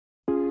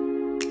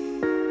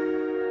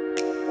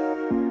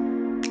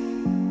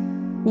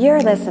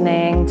You're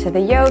listening to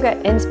the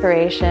Yoga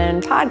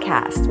Inspiration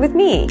Podcast with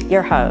me,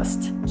 your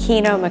host,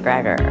 Kino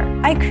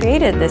McGregor. I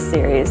created this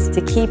series to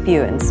keep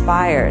you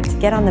inspired to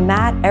get on the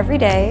mat every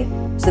day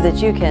so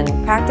that you can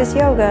practice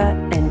yoga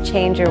and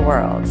change your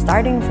world,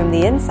 starting from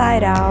the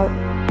inside out,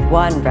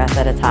 one breath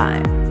at a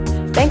time.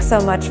 Thanks so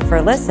much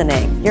for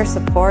listening. Your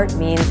support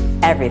means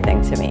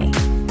everything to me.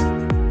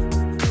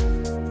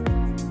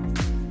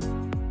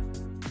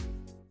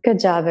 Good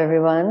job,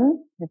 everyone.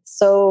 It's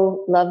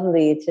so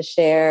lovely to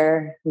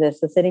share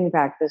this sitting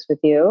practice with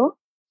you.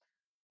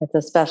 It's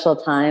a special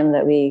time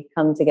that we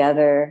come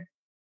together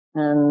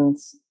and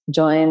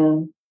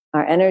join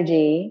our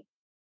energy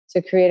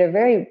to create a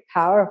very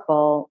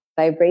powerful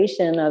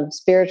vibration of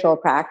spiritual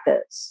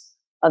practice,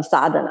 of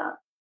sadhana.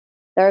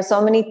 There are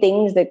so many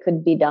things that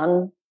could be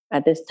done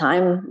at this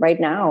time right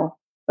now,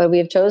 but we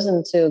have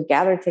chosen to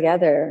gather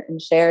together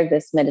and share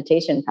this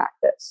meditation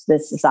practice,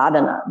 this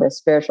sadhana, this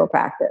spiritual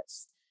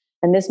practice.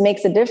 And this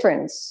makes a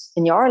difference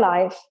in your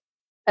life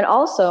and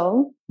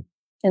also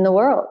in the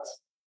world.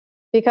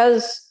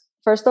 Because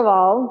first of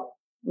all,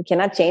 we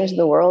cannot change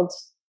the world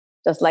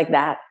just like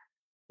that.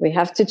 We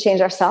have to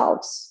change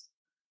ourselves.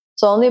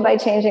 So only by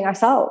changing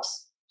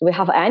ourselves do we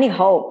have any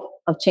hope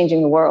of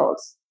changing the world.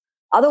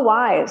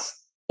 Otherwise,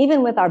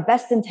 even with our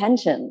best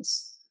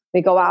intentions,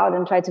 we go out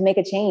and try to make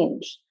a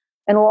change.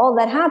 And all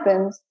that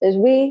happens is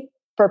we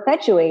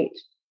perpetuate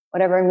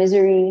whatever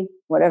misery,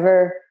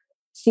 whatever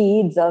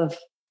seeds of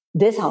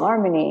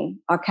disharmony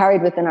are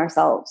carried within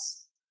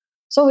ourselves.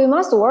 So we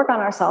must work on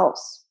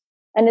ourselves.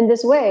 And in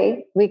this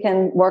way, we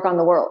can work on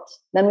the world.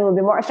 Then we will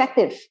be more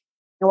effective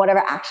in whatever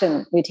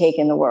action we take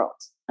in the world.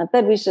 Not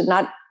that we should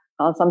not,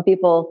 some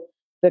people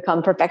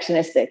become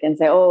perfectionistic and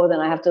say, oh, then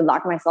I have to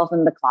lock myself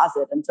in the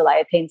closet until I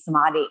attain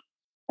samadhi.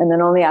 And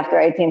then only after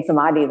I attain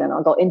samadhi, then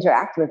I'll go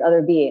interact with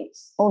other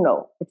beings. Oh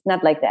no, it's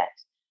not like that.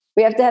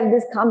 We have to have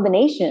this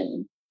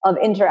combination of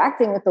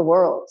interacting with the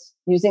world,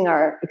 using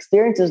our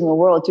experiences in the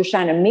world to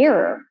shine a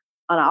mirror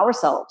on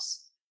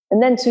ourselves,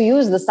 and then to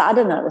use the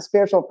sadhana, the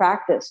spiritual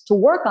practice, to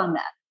work on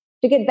that,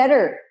 to get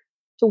better,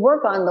 to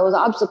work on those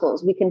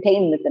obstacles we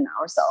contain within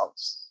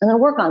ourselves, and then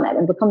work on that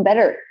and become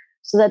better,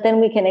 so that then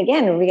we can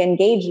again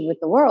re-engage with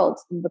the world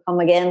and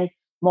become again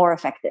more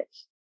effective.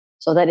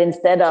 So that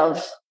instead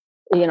of,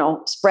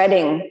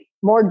 spreading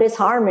more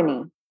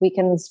disharmony, we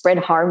can spread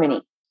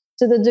harmony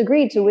to the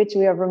degree to which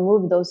we have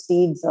removed those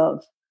seeds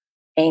of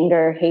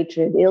anger,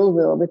 hatred, ill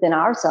will within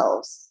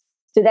ourselves.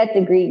 To that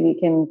degree, we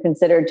can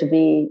consider to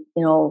be,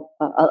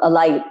 a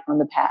light on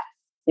the path,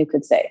 you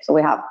could say. So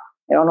I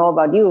don't know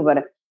about you, but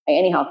I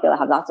anyhow feel I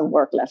have lots of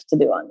work left to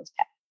do on this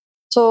path.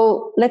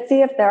 So let's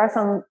see if there are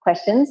some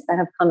questions that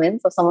have come in.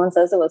 So someone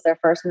says it was their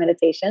first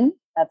meditation.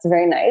 That's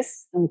very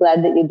nice. I'm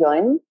glad that you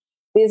joined.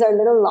 These are a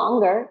little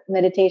longer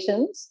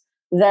meditations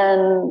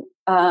than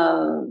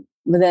I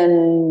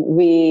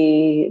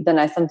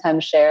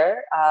sometimes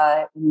share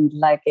in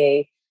like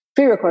a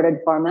pre-recorded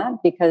format,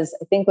 because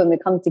I think when we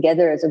come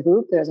together as a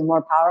group, there's a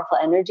more powerful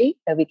energy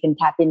that we can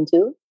tap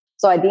into.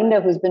 So Adinda,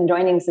 who's been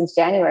joining since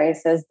January,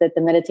 says that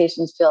the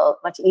meditations feel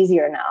much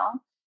easier now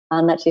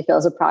and that she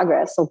feels a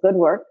progress. So good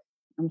work.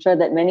 I'm sure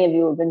that many of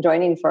you who have been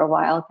joining for a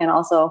while can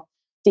also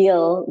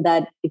feel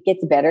that it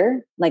gets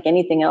better. Like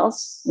anything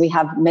else, we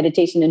have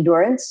meditation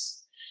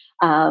endurance.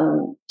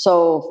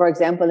 So for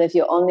example, if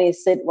you only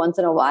sit once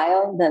in a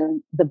while,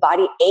 then the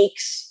body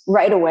aches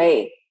right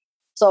away.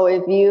 So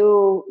if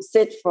you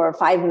sit for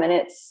 5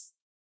 minutes,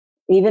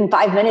 even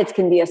 5 minutes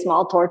can be a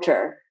small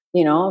torture.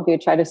 If you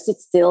try to sit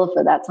still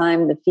for that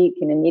time, the feet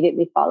can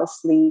immediately fall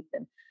asleep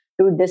and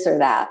do this or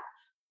that.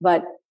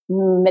 But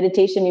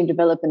meditation, you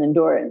develop an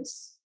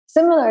endurance.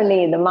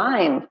 Similarly, the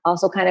mind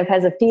also kind of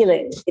has a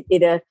feeling.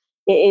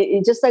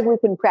 It just like we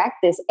can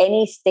practice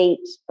any state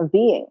of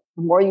being.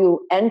 The more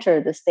you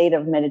enter the state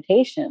of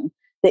meditation,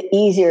 the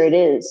easier it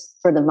is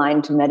for the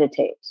mind to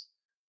meditate.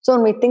 So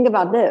when we think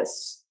about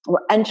this, we're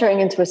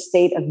entering into a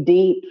state of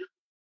deep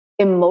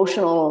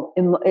emotional,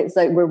 it's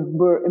like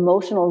we're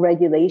emotional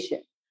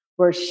regulation.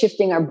 We're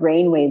shifting our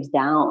brain waves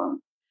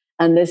down.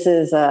 And this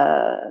is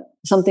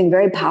something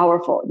very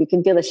powerful. You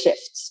can feel a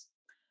shift.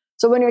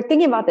 So when you're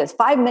thinking about this,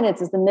 5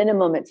 minutes is the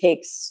minimum it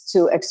takes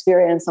to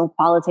experience some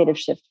qualitative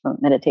shift from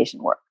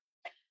meditation work.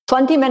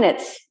 20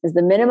 minutes is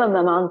the minimum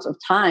amount of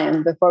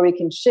time before we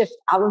can shift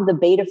out of the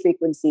beta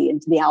frequency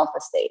into the alpha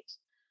state.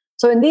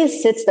 So in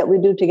these sits that we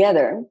do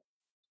together,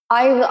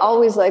 I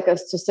always like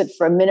us to sit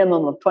for a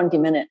minimum of 20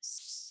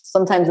 minutes,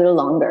 sometimes a little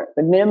longer,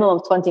 but minimum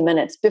of 20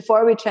 minutes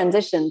before we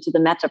transition to the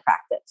metta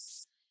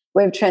practice.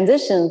 We've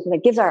transitioned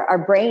that gives our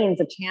brains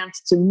a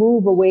chance to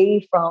move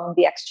away from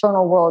the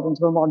external world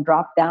into a more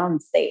drop-down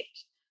state.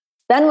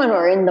 Then when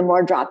we're in the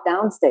more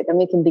drop-down state, then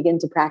we can begin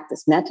to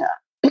practice metta.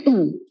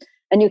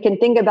 And you can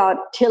think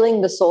about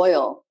tilling the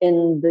soil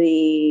in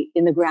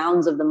the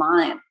grounds of the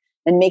mind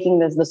and making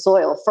the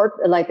soil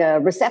like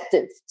a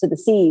receptive to the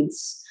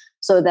seeds,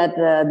 so that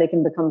they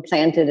can become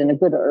planted in a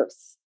good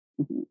earth.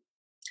 Mm-hmm.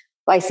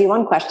 I see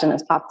one question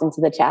has popped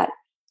into the chat.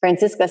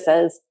 Francisca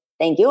says,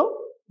 thank you.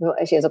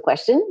 She has a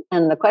question.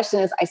 And the question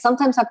is, I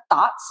sometimes have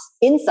thoughts,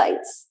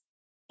 insights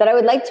that I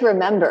would like to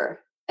remember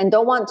and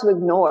don't want to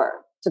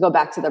ignore to go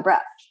back to the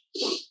breath.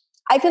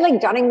 I feel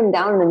like jotting them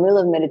down in the middle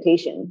of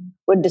meditation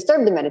would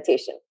disturb the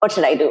meditation. What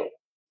should I do?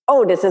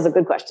 Oh, this is a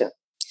good question.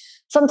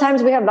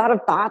 Sometimes we have a lot of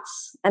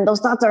thoughts, and those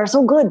thoughts are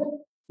so good,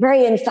 very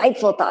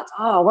insightful thoughts.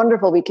 Oh,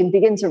 wonderful. We can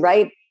begin to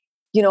write,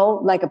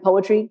 like a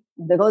poetry.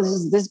 They go,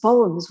 this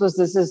poem,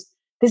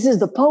 this is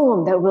the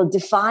poem that will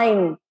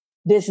define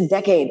this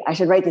decade. I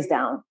should write this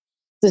down.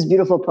 This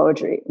beautiful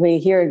poetry. We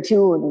hear a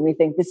tune and we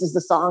think this is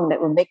the song that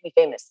will make me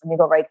famous. Let me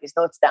go write these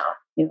notes down.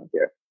 If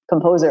you're a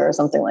composer or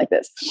something like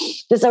this.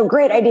 This is a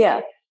great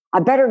idea. I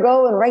better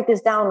go and write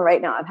this down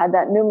right now. I've had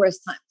that numerous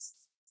times.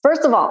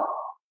 First of all,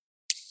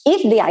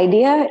 if the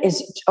idea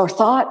or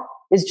thought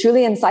is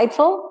truly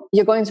insightful,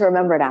 you're going to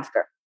remember it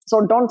after.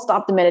 So don't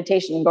stop the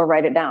meditation and go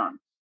write it down.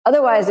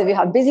 Otherwise, if you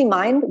have a busy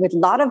mind with a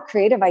lot of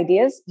creative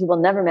ideas, you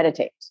will never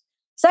meditate.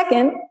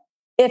 Second,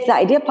 if the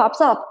idea pops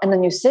up and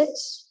then you sit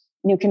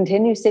and you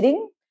continue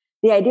sitting,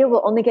 the idea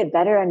will only get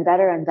better and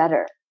better and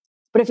better.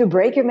 But if you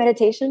break your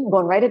meditation, go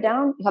and write it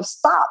down, you have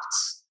stopped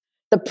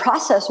the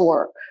process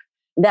work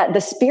that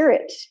the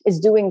spirit is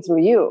doing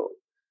through you.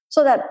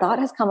 So that thought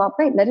has come up,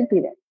 right? Let it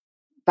be there.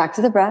 Back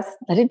to the breath,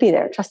 let it be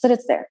there. Trust that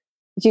it's there.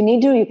 If you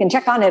need to, you can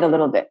check on it a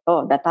little bit.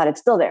 Oh, that thought, it's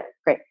still there.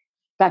 Great.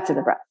 Back to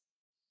the breath.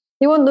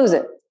 You won't lose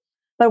it.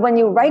 But when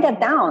you write it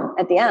down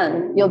at the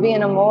end, you'll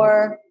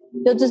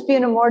just be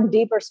in a more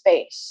deeper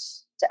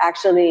space to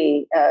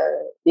actually,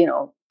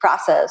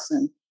 process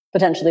and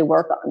potentially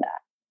work on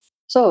that.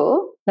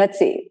 So let's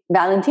see.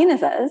 Valentina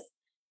says,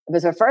 it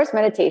was her first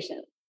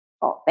meditation.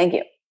 Oh, thank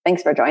you.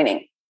 Thanks for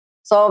joining.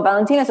 So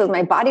Valentina says,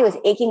 my body was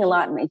aching a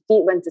lot and my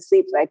feet went to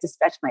sleep, so I had to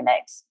stretch my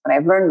legs. But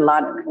I've learned a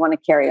lot and I want to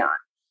carry on.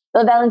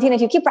 So Valentina,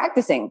 if you keep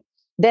practicing,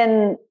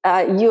 then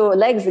your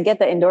legs get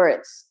the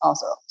endurance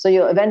also. So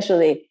you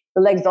eventually,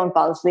 the legs don't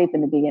fall asleep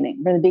in the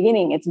beginning. In the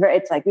beginning,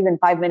 it's like even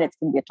 5 minutes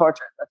can be a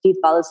torture. The feet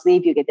fall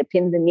asleep, you get the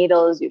pins and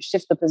needles, you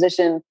shift the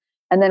position,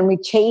 and then we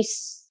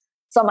chase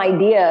some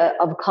idea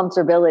of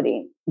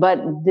comfortability. But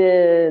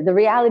the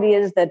reality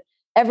is that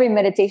every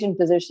meditation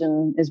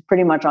position is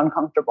pretty much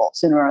uncomfortable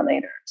sooner or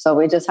later. So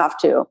we just have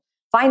to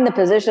find the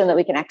position that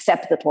we can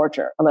accept the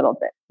torture a little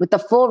bit with the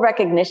full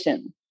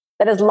recognition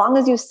that as long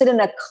as you sit in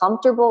a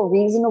comfortable,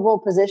 reasonable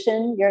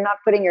position, you're not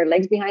putting your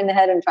legs behind the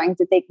head and trying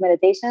to take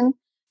meditation,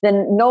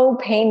 then no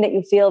pain that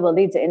you feel will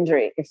lead to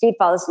injury. If feet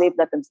fall asleep,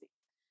 let them sleep.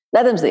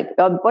 Let them sleep.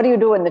 What do you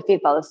do when the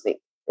feet fall asleep?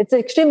 It's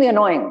extremely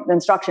annoying, the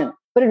instruction,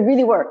 but it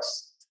really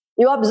works.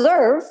 You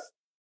observe,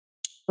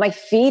 my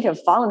feet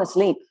have fallen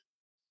asleep.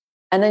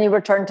 And then you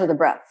return to the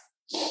breath.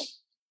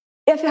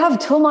 If you have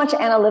too much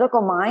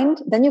analytical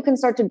mind, then you can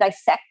start to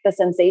dissect the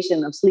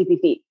sensation of sleepy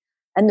feet.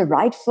 And the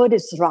right foot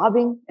is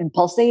throbbing and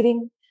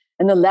pulsating.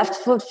 And the left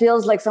foot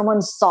feels like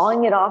someone's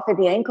sawing it off at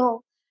the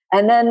ankle.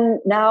 And then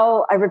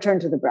now I return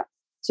to the breath.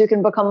 So you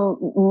can become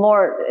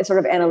more sort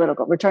of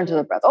analytical. Return to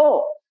the breath.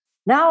 Oh,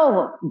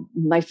 now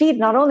my feet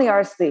not only are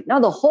asleep, now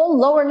the whole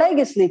lower leg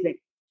is sleeping.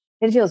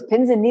 It feels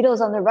pins and needles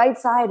on the right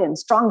side and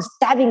strong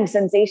stabbing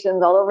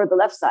sensations all over the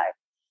left side.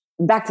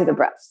 Back to the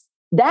breath.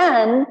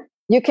 Then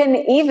you can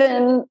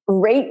even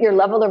rate your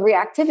level of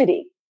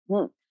reactivity.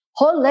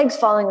 Whole legs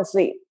falling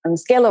asleep on a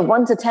scale of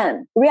 1 to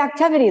 10.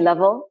 Reactivity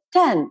level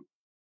 10.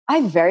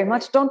 I very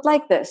much don't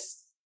like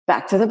this.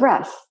 Back to the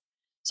breath.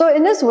 So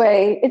in this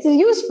way, it's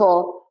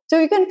useful. So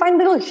you can find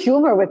little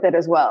humor with it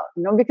as well.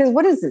 Because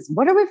what is this?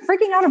 What are we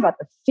freaking out about?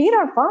 The feet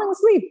are falling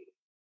asleep.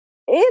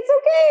 It's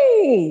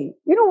okay.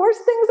 Worse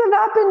things have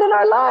happened in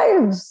our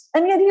lives.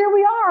 And yet here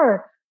we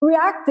are,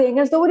 reacting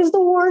as though it is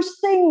the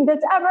worst thing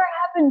that's ever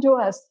happened to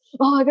us.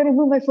 Oh, I got to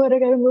move my foot.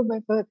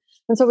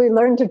 And so we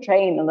learn to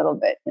train a little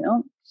bit,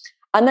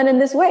 And then in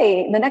this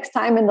way, the next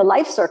time in the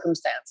life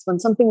circumstance, when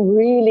something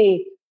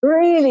really,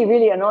 really,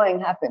 really annoying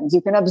happens,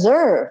 you can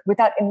observe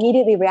without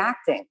immediately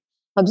reacting.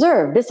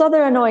 Observe, this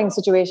other annoying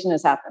situation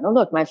has happened. Oh,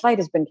 look, my flight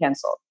has been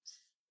canceled.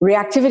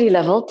 Reactivity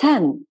level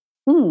 10.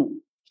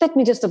 Let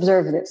me just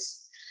observe this.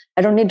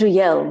 I don't need to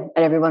yell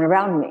at everyone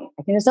around me.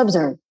 I can just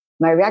observe.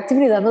 My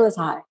reactivity level is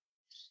high.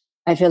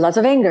 I feel lots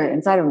of anger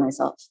inside of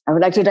myself. I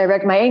would like to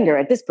direct my anger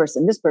at this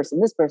person,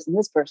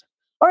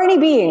 or any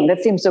being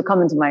that seems to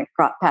come into my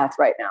path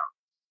right now.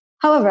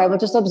 However, I will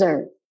just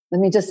observe.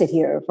 Let me just sit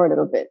here for a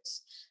little bit.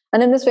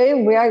 And in this way,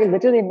 we are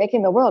literally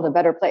making the world a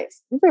better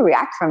place. If we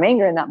react from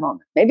anger in that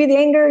moment, maybe the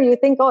anger, you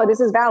think, oh, this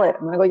is valid.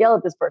 I'm going to go yell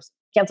at this person.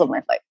 Canceled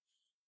my flight.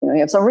 You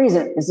have some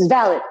reason. This is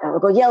valid. I will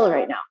go yell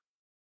right now.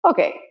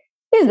 Okay.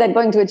 Is that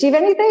going to achieve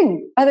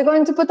anything? Are they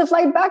going to put the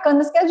flight back on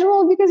the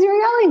schedule because you're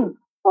yelling?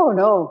 Oh,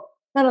 no.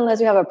 Not unless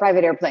you have a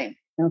private airplane.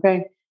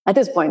 Okay. At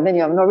this point, then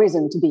you have no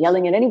reason to be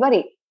yelling at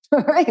anybody.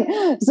 Right.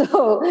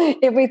 So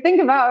if we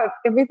think about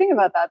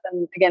that,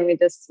 then again,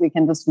 we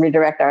can just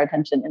redirect our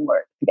attention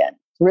inward again.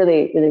 It's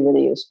really, really,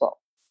 really useful.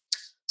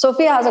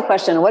 Sophia has a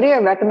question. What are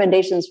your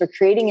recommendations for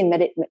creating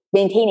and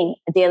maintaining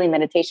a daily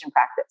meditation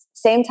practice?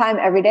 Same time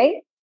every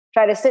day.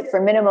 Try to sit for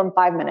minimum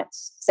 5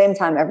 minutes. Same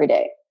time every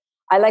day.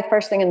 I like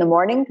first thing in the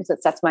morning because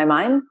it sets my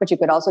mind, but you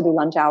could also do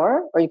lunch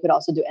hour or you could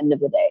also do end of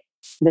the day.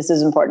 This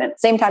is important.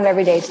 Same time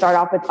every day. Start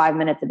off with 5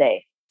 minutes a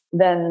day.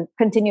 then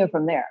continue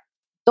from there.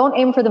 Don't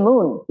aim for the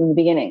moon from the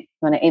beginning. You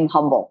want to aim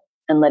humble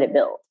and let it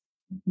build.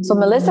 So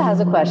Melissa has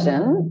a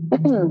question.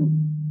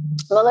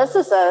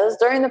 Melissa says,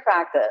 during the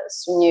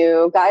practice, when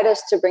you guide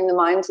us to bring the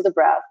mind to the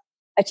breath,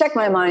 I check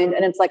my mind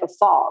and it's like a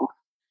fog.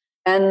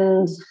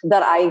 And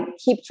that I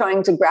keep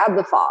trying to grab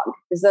the fog.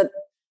 Is that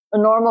a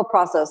normal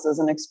process as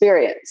an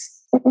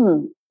experience?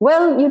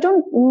 Well, you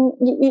don't,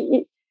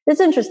 it's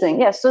interesting.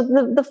 Yes. So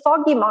the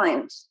foggy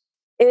mind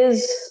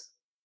is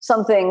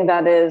something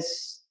that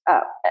is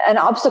an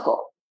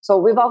obstacle. So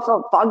we've all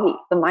felt foggy.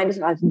 The mind is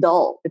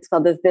dull. It's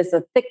called this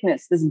a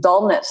thickness, this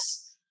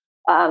dullness.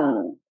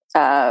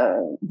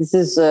 This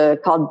is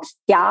called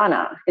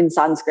dhyana in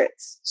Sanskrit.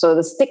 So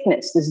this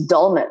thickness, this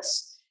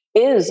dullness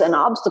is an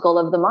obstacle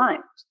of the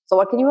mind. So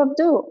what can you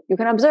do? You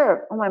can observe,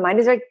 oh, my mind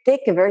is very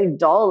thick and very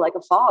dull, like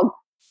a fog,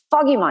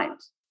 foggy mind.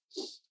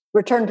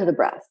 Return to the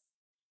breath.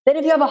 Then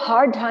if you have a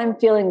hard time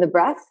feeling the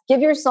breath,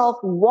 give yourself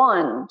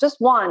just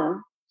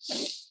one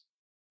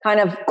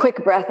kind of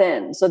quick breath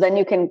in. So then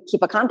you can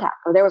keep a contact.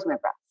 Oh, there was my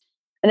breath.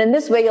 And in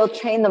this way, you'll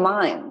train the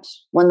mind.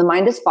 When the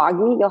mind is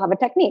foggy, you'll have a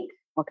technique.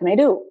 What can I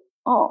do?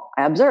 Oh,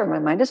 I observe my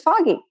mind is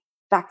foggy.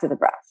 Back to the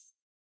breath.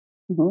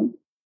 Mm-hmm.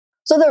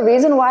 So the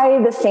reason why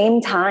the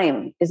same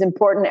time is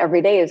important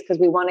every day is because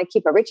we want to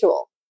keep a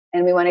ritual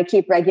and we want to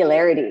keep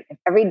regularity. If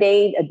every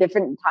day a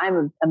different time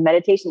of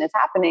meditation is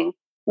happening,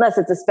 unless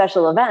it's a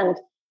special event,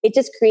 it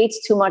just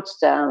creates too much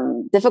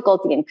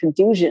difficulty and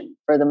confusion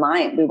for the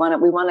mind. We want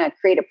to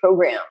create a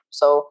program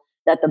so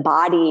that the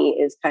body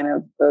is kind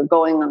of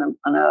going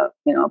on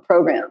a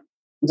program,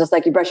 just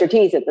like you brush your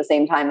teeth at the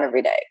same time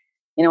every day.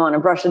 You don't want to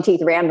brush the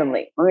teeth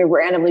randomly. Let me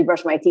randomly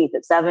brush my teeth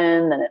at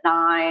 7, then at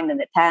 9, then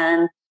at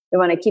 10. We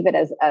want to keep it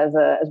as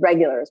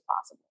regular as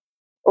possible.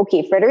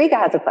 Okay, Frederica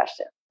has a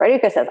question.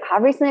 Frederica says, I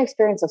have recently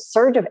experienced a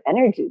surge of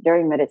energy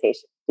during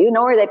meditation. Do you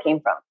know where that came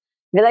from?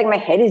 I feel like my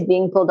head is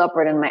being pulled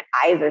upward and my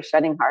eyes are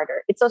shutting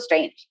harder. It's so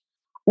strange.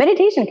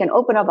 Meditation can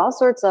open up all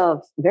sorts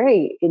of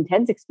very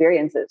intense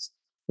experiences.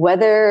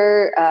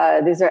 Whether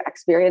these are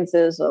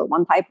experiences of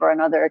one type or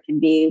another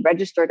can be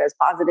registered as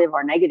positive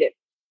or negative.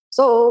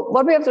 So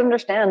what we have to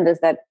understand is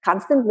that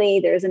constantly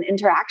there's an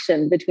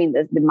interaction between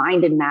the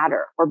mind and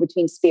matter, or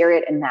between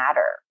spirit and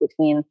matter,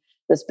 between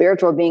the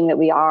spiritual being that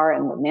we are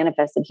and the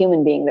manifested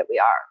human being that we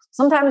are.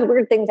 Sometimes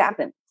weird things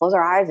happen. Close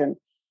our eyes and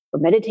we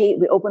meditate.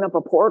 We open up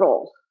a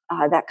portal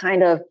that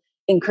kind of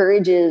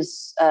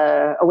encourages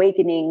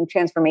awakening,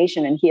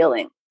 transformation, and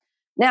healing.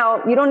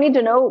 Now, you don't need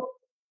to know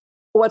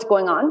what's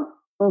going on.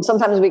 And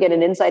sometimes we get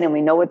an insight and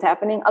we know what's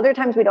happening. Other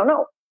times we don't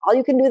know. All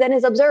you can do then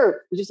is observe.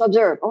 You just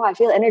observe. Oh, I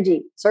feel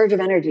energy, surge of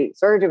energy,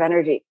 surge of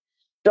energy.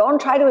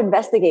 Don't try to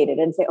investigate it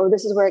and say, oh,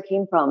 this is where it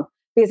came from.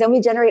 Because then we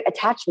generate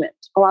attachment.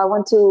 Oh, I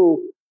want to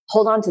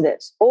hold on to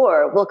this.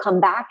 Or we'll come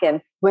back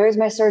and where's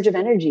my surge of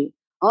energy?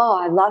 Oh,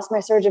 I've lost my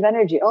surge of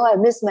energy. Oh, I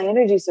missed my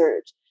energy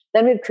surge.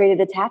 Then we've created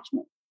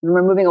attachment and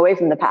we're moving away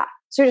from the path.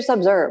 So just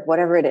observe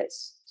whatever it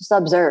is. Just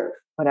observe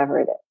whatever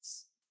it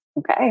is.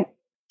 Okay.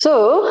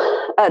 So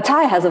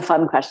Ty has a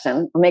fun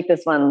question. I'll make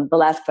this one the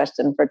last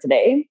question for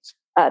today.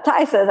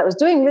 Ty says, I was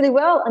doing really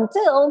well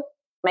until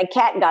my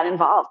cat got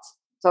involved.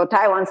 So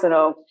Ty wants to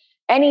know,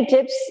 any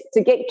tips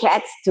to get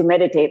cats to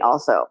meditate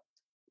also?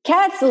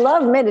 Cats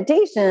love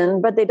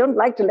meditation, but they don't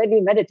like to let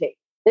you meditate.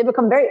 They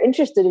become very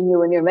interested in you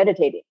when you're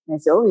meditating. And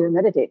they say, oh, you're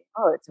meditating.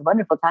 Oh, it's a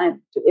wonderful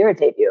time to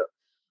irritate you.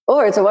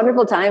 Or it's a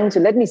wonderful time to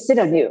let me sit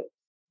on you.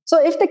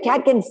 So if the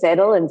cat can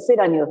settle and sit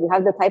on you, if you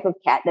have the type of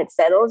cat that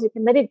settles, you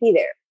can let it be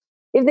there.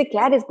 If the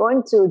cat is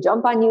going to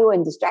jump on you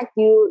and distract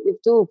you, you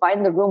have to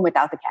find the room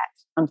without the cat.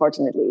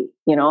 Unfortunately,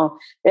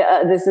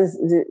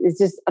 it's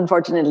just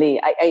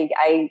unfortunately,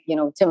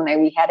 Tim and I,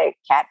 we had a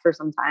cat for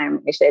some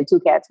time. Actually, I had 2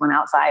 cats, one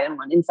outside and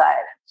one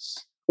inside.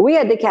 We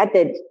had the cat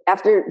that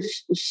after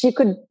she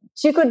could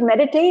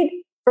meditate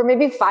for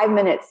maybe 5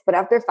 minutes, but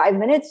after 5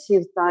 minutes,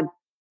 she thought,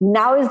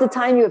 now is the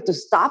time you have to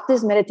stop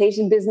this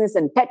meditation business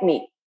and pet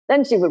me.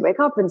 Then she would wake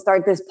up and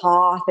start this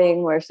paw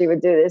thing where she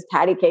would do this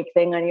patty cake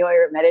thing on you while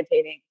you're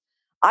meditating.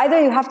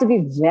 Either you have to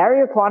be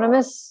very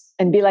equanimous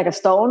and be like a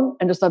stone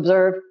and just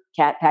observe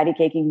cat patty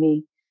caking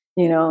me,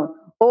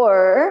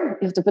 or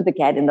you have to put the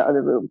cat in the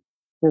other room.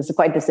 It's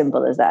quite as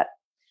simple as that.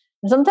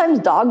 And sometimes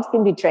dogs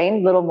can be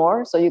trained a little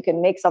more. So you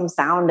can make some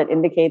sound that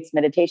indicates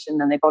meditation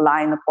and they go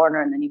lie in the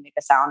corner and then you make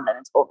a sound and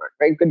it's over. A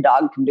very good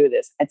dog can do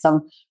this. I had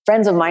some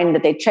friends of mine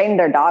that they trained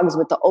their dogs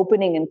with the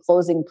opening and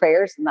closing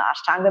prayers in the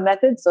Ashtanga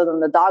method. So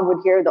then the dog would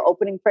hear the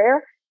opening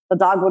prayer. The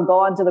dog would go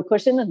onto the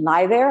cushion and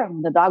lie there.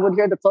 And the dog would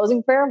hear the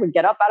closing prayer, would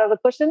get up out of the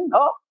cushion.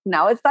 Oh,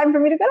 now it's time for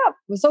me to get up.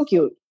 It was so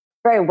cute.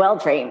 Very well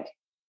trained.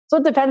 So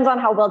it depends on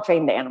how well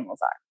trained the animals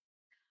are.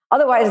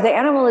 Otherwise,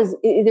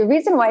 the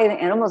reason why the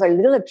animals are a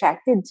little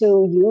attracted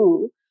to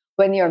you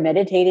when you're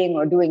meditating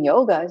or doing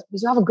yoga is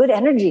because you have a good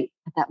energy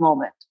at that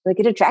moment. They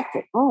get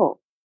attracted. Oh,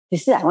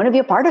 I want to be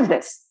a part of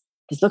this.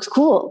 This looks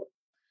cool.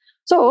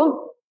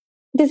 So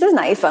this is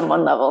nice on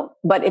one level,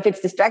 but if it's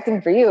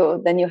distracting for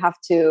you, then you have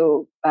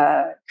to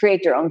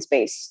create your own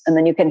space, and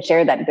then you can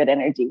share that good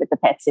energy with the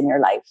pets in your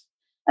life.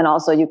 And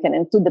also you can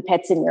include the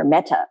pets in your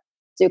metta.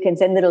 So you can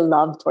send little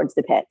love towards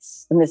the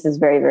pets. And this is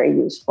very, very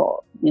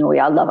useful. We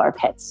all love our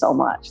pets so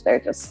much. They're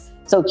just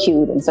so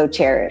cute and so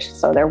cherished.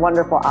 So they're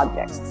wonderful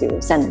objects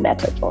to send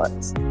metta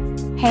towards.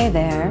 Hey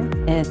there,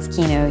 it's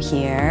Kino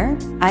here.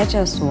 I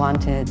just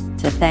wanted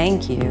to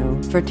thank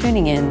you for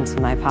tuning in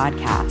to my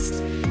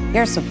podcast.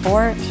 Your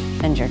support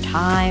and your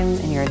time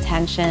and your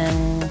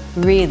attention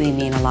really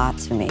mean a lot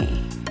to me.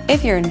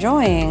 If you're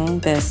enjoying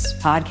this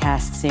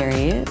podcast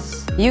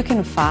series, you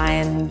can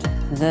find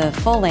the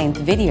full-length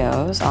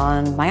videos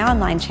on my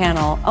online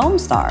channel,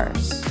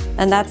 OmStars,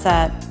 and that's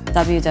at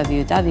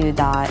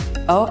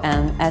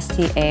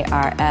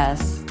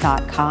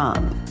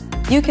www.omstars.com.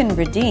 You can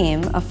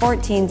redeem a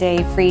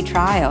 14-day free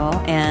trial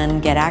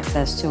and get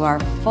access to our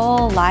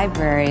full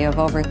library of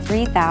over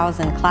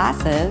 3,000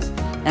 classes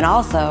and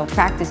also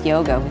practice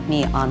yoga with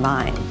me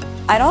online.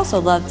 I'd also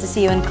love to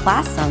see you in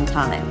class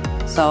sometime.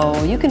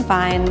 So you can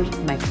find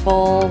my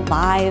full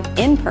live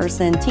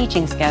in-person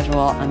teaching schedule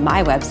on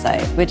my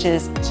website, which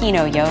is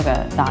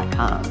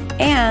kinoyoga.com.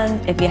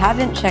 And if you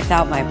haven't checked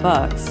out my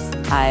books,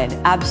 I'd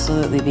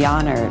absolutely be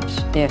honored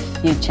if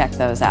you'd check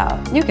those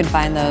out. You can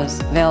find those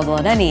available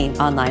at any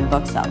online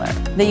bookseller.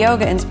 The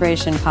Yoga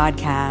Inspiration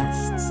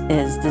Podcast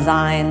is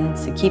designed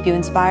to keep you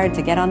inspired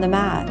to get on the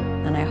mat.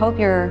 And I hope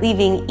you're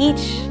leaving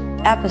each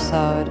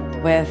episode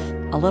with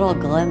a little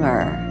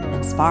glimmer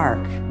and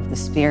spark of the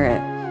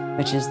spirit,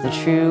 which is the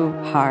true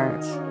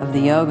heart of the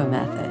yoga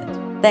method.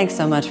 Thanks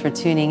so much for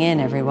tuning in,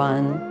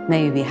 everyone.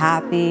 May you be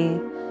happy.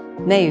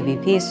 May you be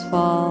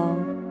peaceful.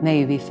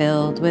 May you be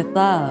filled with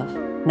love.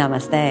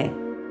 Namaste.